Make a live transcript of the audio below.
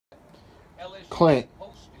Clint,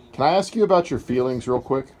 can I ask you about your feelings real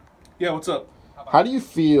quick? Yeah, what's up? How do you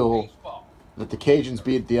feel that the Cajuns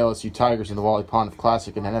beat the LSU Tigers in the Wally Pond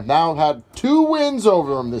Classic and have now had 2 wins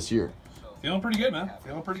over them this year? Feeling pretty good, man.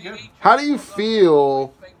 Feeling pretty good. How do you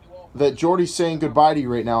feel that Jordy's saying goodbye to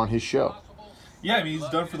you right now on his show? Yeah, I mean, he's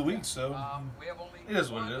done for the week, so it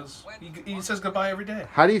is what it is. He says goodbye every day.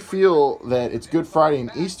 How do you feel that it's Good Friday and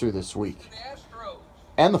Easter this week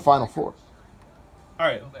and the Final Four? All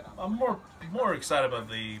right, I'm more excited about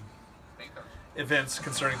the events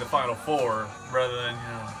concerning the Final Four rather than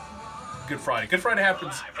Good Friday. Good Friday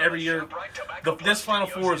happens every year. This Final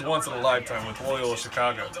Four is once in a lifetime with Loyola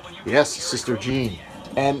Chicago. Yes, Sister Jean.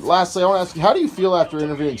 And lastly, I want to ask you, how do you feel after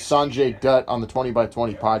interviewing Sanjay Dutt on the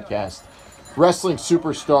 20x20 podcast? Wrestling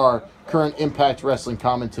superstar, current Impact Wrestling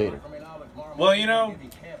commentator. Well, I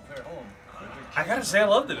gotta say I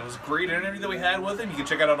loved it. It was a great interview that we had with him. You can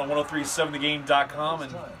check it out on 1037thegame.com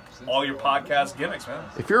and all your podcast gimmicks, man.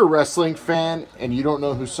 If you're a wrestling fan and you don't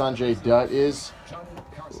know who Sanjay Dutt is,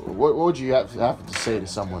 what would you have to say to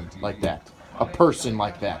someone like that? A person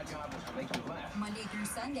like that?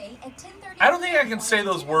 I don't think I can say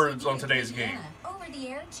those words on today's game.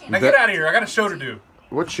 Now get out of here. I got a show to do.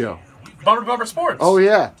 What show? Bumper to Bumper Sports. Oh,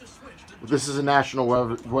 yeah. This is a National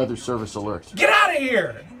Weather Service alert. Get out of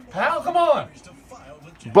here, pal. Come on.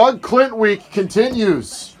 Bug Clint Week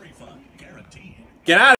continues. Get out.